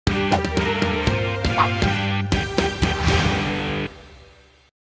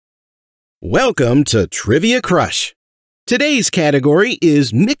Welcome to Trivia Crush. Today's category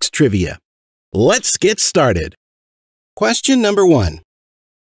is mixed trivia. Let's get started. Question number 1.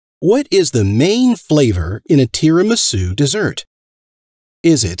 What is the main flavor in a tiramisu dessert?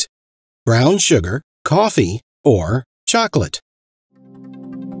 Is it brown sugar, coffee, or chocolate?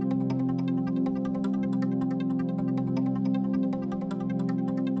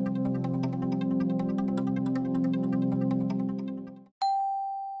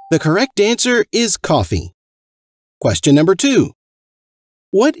 The correct answer is coffee. Question number 2.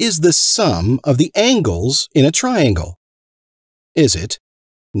 What is the sum of the angles in a triangle? Is it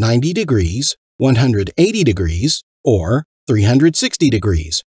 90 degrees, 180 degrees, or 360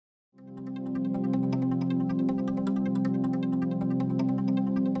 degrees?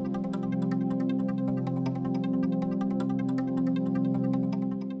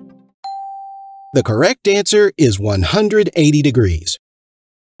 The correct answer is 180 degrees.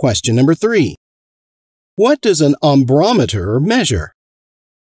 Question number 3. What does an ombrometer measure?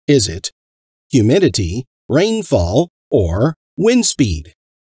 Is it humidity, rainfall, or wind speed?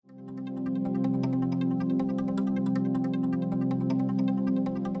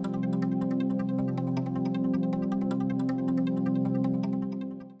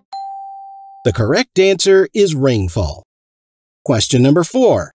 The correct answer is rainfall. Question number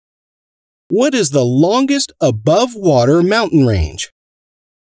 4. What is the longest above-water mountain range?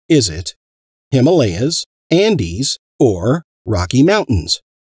 Is it Himalayas, Andes, or Rocky Mountains?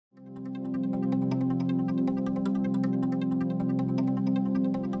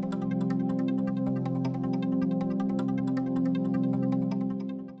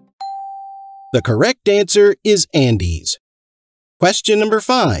 The correct answer is Andes. Question number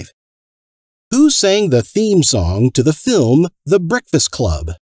 5. Who sang the theme song to the film The Breakfast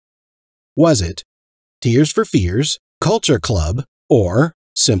Club? Was it Tears for Fears, Culture Club, or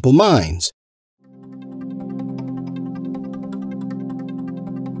Simple Minds?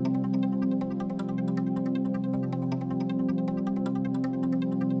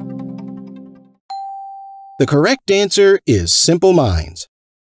 The correct answer is Simple Minds.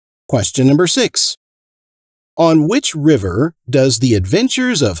 Question number 6. On which river does the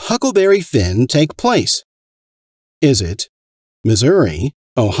Adventures of Huckleberry Finn take place? Is it Missouri,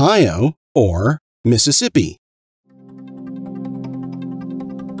 Ohio, or Mississippi?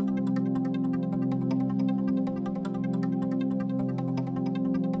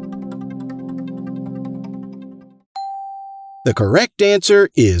 The correct answer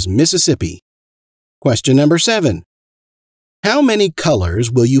is Mississippi. Question number 7. How many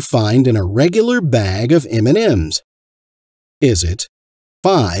colors will you find in a regular bag of M&Ms? Is it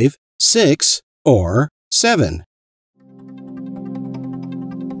 5, 6, or 7?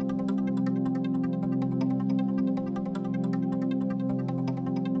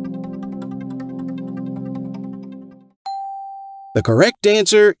 The correct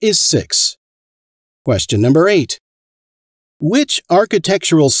answer is 6. Question number 8. Which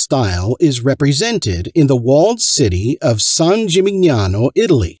architectural style is represented in the walled city of San Gimignano,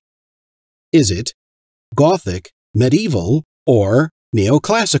 Italy? Is it Gothic, medieval, or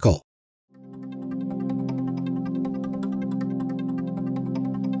neoclassical?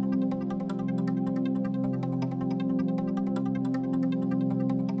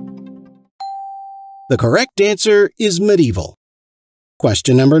 The correct answer is medieval.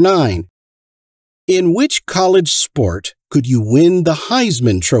 Question number 9. In which college sport could you win the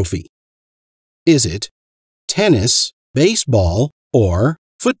Heisman Trophy? Is it tennis, baseball, or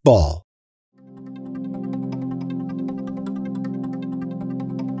football?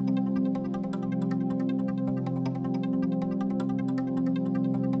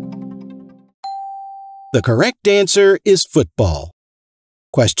 The correct answer is football.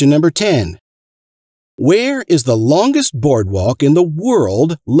 Question number 10. Where is the longest boardwalk in the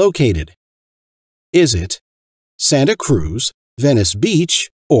world located? Is it Santa Cruz, Venice Beach,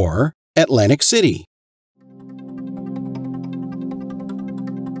 or Atlantic City?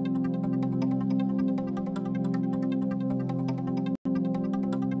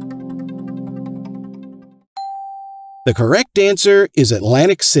 The correct answer is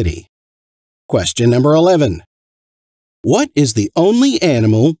Atlantic City. Question number 11. What is the only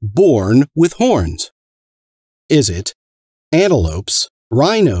animal born with horns? Is it antelopes,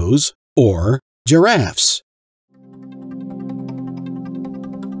 rhinos, or giraffes?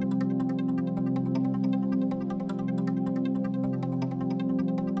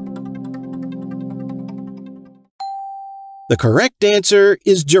 The correct answer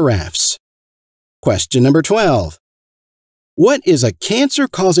is giraffes. Question number 12. What is a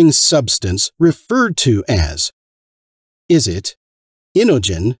cancer-causing substance referred to as? Is it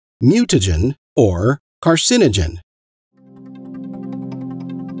inogen, mutagen, or carcinogen?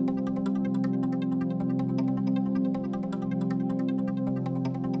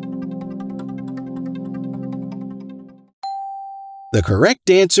 The correct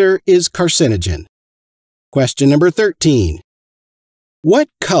answer is carcinogen. Question number 13. What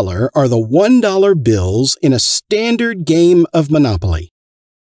color are the $1 bills in a standard game of Monopoly?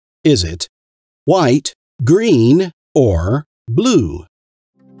 Is it white, green, or blue?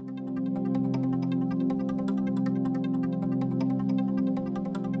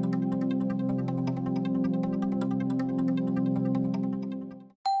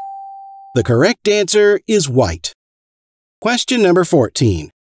 The correct answer is white. Question number 14.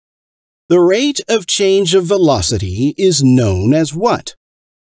 The rate of change of velocity is known as what?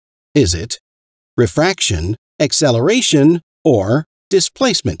 Is it refraction, acceleration, or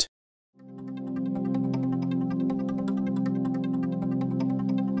displacement?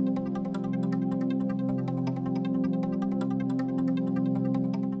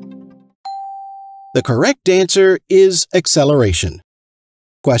 The correct answer is acceleration.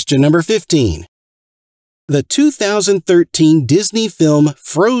 Question number 15. The 2013 Disney film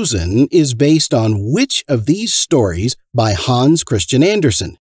Frozen is based on which of these stories by Hans Christian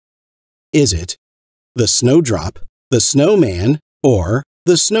Andersen? Is it The Snowdrop, The Snowman, or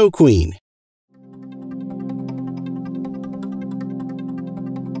The Snow Queen?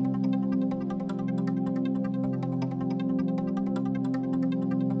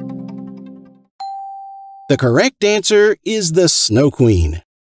 The correct answer is The Snow Queen.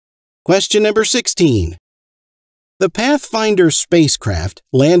 Question number 16. The Pathfinder spacecraft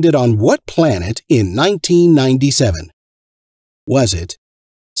landed on what planet in 1997? Was it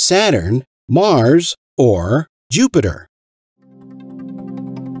Saturn, Mars, or Jupiter?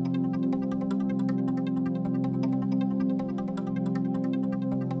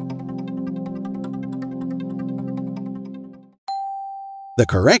 The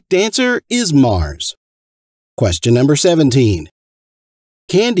correct answer is Mars. Question number 17.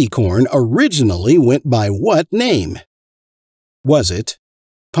 Candy corn originally went by what name? Was it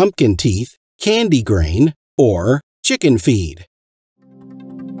pumpkin teeth, candy grain, or chicken feed?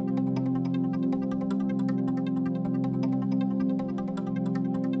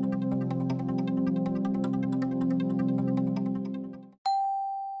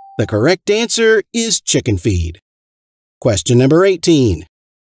 The correct answer is chicken feed. Question number 18.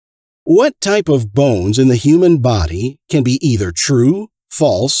 What type of bones in the human body can be either true,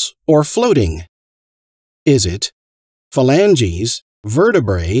 false, or floating? Is it phalanges,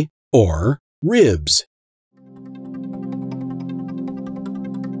 vertebrae, or ribs?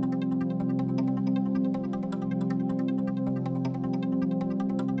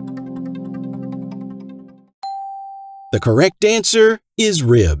 The correct answer is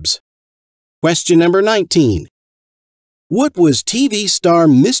ribs. Question number 19. What was TV star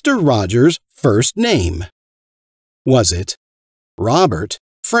Mr. Rogers' first name? Was it Robert,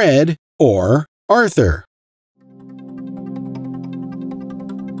 Fred, or Arthur?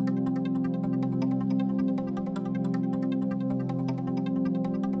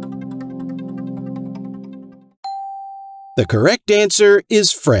 The correct answer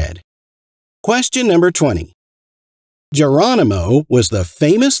is Fred. Question number 20. Geronimo was the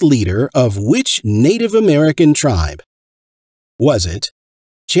famous leader of which Native American tribe? Was it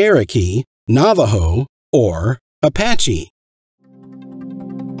Cherokee, Navajo, or Apache?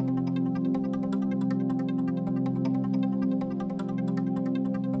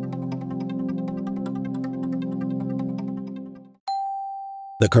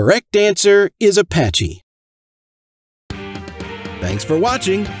 The correct answer is Apache. Thanks for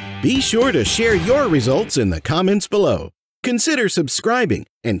watching. Be sure to share your results in the comments below. Consider subscribing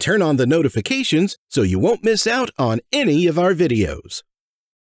and turn on the notifications so you won't miss out on any of our videos.